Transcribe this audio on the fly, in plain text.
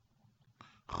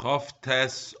Chof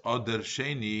Tes Oder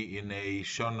Sheni in a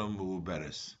Shonam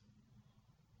Uberes.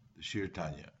 The Shir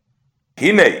Tanya.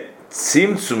 Hine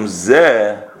tzimtzum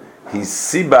zeh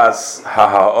hisibas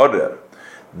ha'order.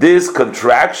 This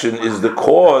contraction is the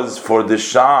cause for the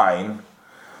shine.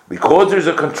 Because there's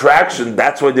a contraction,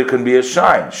 that's why there can be a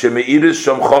shine. Shemeiris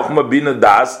shom chochma bina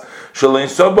das shalein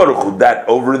sobaruchu. That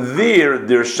over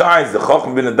there shines the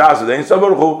chochma bina das shalein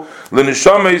sobaruchu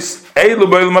lenishamis eilu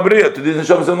b'el mabriya. To this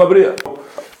nishamis el mabriya.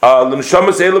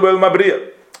 Lenishamis eilu b'el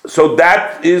mabriya. So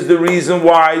that is the reason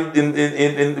why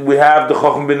in we have the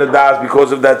chochma bina das,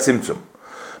 because of that tzimtzum.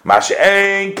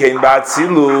 Mashein kein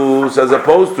ba'atzilus, as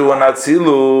opposed to an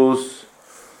atzilus.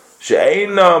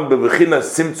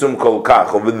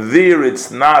 Over there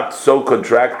it's not so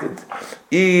contracted.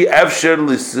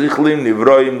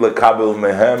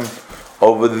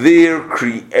 Over there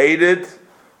created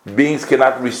beings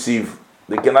cannot receive.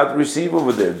 They cannot receive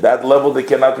over there. That level they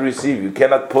cannot receive. You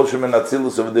cannot push them in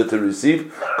Atzilus over there to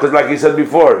receive. Because like you said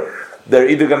before, they're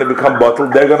either going to become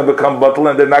bottled, they're going to become bottled,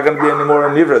 and they're not going to be anymore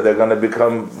a Nivra. They're going to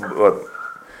become what?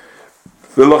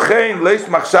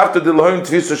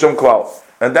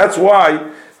 And that's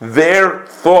why their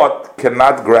thought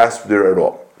cannot grasp there at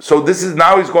all. So this is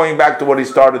now he's going back to what he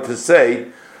started to say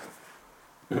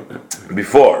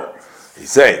before.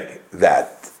 He's saying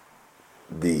that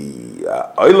the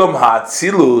Olam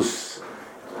HaAtzilus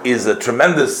is a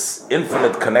tremendous,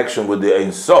 infinite connection with the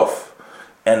Ein Sof,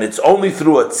 and it's only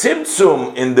through a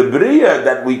tzimtzum in the Bria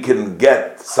that we can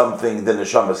get something the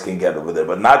Neshamas can get over there,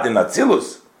 but not in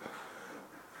Atzilus.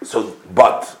 So,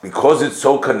 but because it's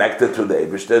so connected to the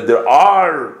Eibishter, there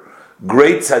are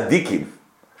great tzaddikim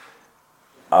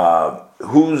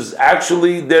who's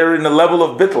actually they're in a level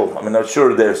of bittul. I mean, I'm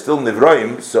sure they're still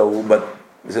nivroim. So, but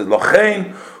he says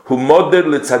lochein hu moder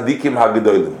letzaddikim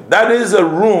hagedolim. That is a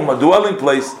room, a dwelling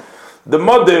place. The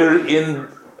moder in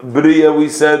Bria, we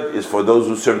said, is for those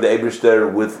who serve the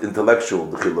Eibishter with intellectual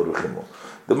d'chila ruchimu.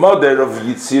 The moder of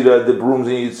Yitzira, the rooms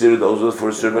in Yitzira, those are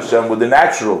for serve Hashem with the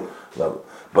natural level.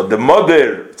 But the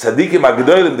mother tzaddikim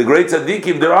agdolim, the great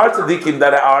tzaddikim, there are tzaddikim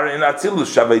that are in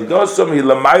atzilus. Shaveidosom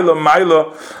hilamaylo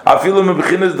maylo afilu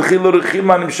mebechinas d'chilo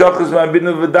rechima nimshachas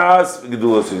ma'abinu v'das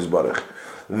v'gedulos yizbarach.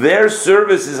 Their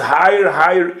service is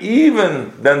higher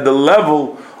even than the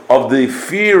level of the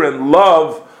fear and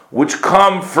love which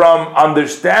come from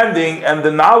understanding and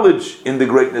the knowledge in the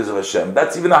greatness of Hashem.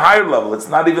 That's even a higher level. It's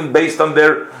not even based on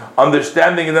their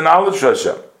understanding and the knowledge of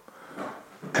Hashem.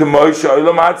 Just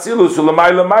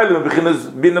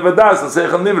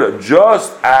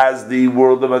as the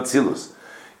world of Atzilus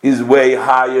is way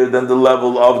higher than the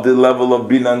level of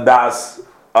Bin and Das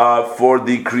for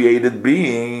the created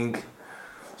being,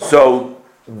 so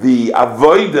the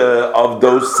avoida of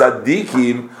those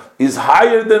tzaddikim is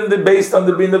higher than the based on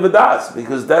the Bin and Das,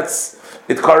 because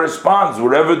it corresponds.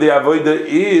 Wherever the avoida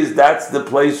is, that's the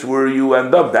place where you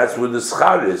end up. That's where the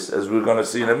schar is, as we're going to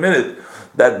see in a minute.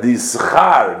 That the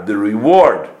schar, the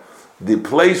reward, the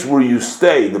place where you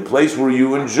stay, the place where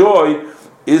you enjoy,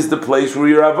 is the place where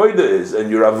your avodah is, and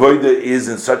your avodah is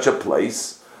in such a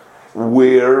place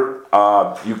where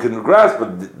you can grasp.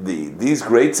 But these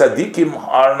great tzaddikim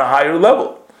are on a higher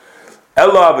level.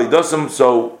 Ella avodosam.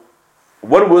 So,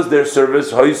 what was their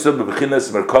service?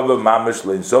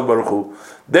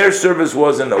 Their service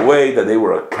was in a way that they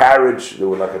were a carriage, they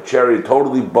were like a chariot,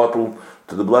 totally bottled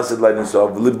to the blessed lightness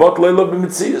of libot leilo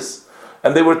b'mitzias,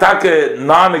 and they were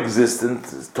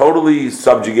non-existent, totally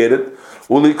subjugated.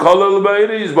 And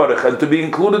to be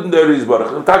included in their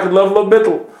yizbarach, level of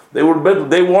bittul. They were bittul.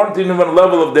 They weren't even a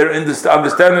level of their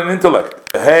understanding and intellect.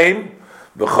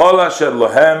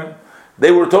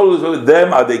 They were totally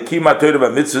them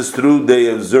mitzvahs through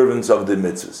the observance of the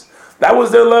mitzvahs. That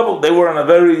was their level. They were on a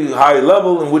very high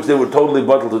level in which they were totally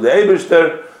bottled to the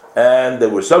Eibishter, and they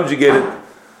were subjugated.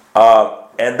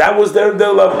 And that was their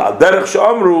level.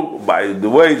 By the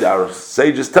way, our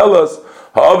sages tell us,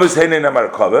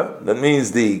 that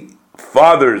means the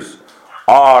fathers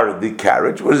are the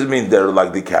carriage. What does it mean they're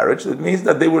like the carriage? It means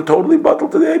that they were totally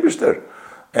bottled to the Eibishter.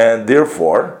 And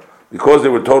therefore, because they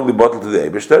were totally bottled to the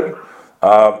Eibishter,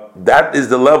 that is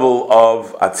the level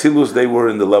of Atzilus. They were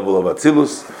in the level of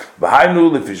Atzilus.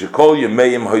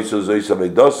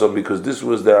 Because this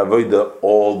was their avodah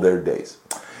all their days.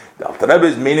 The Alter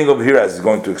Rebbe's meaning over here, as he's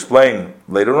going to explain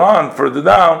later on, further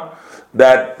down,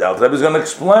 that the Alter Rebbe is going to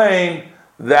explain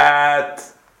that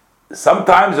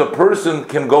sometimes a person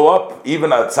can go up,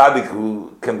 even a tzaddik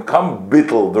who can come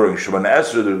bittul during Shemoneh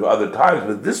Esrei, other times,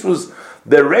 but this was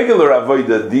their regular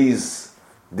avodah, these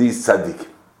tzaddik.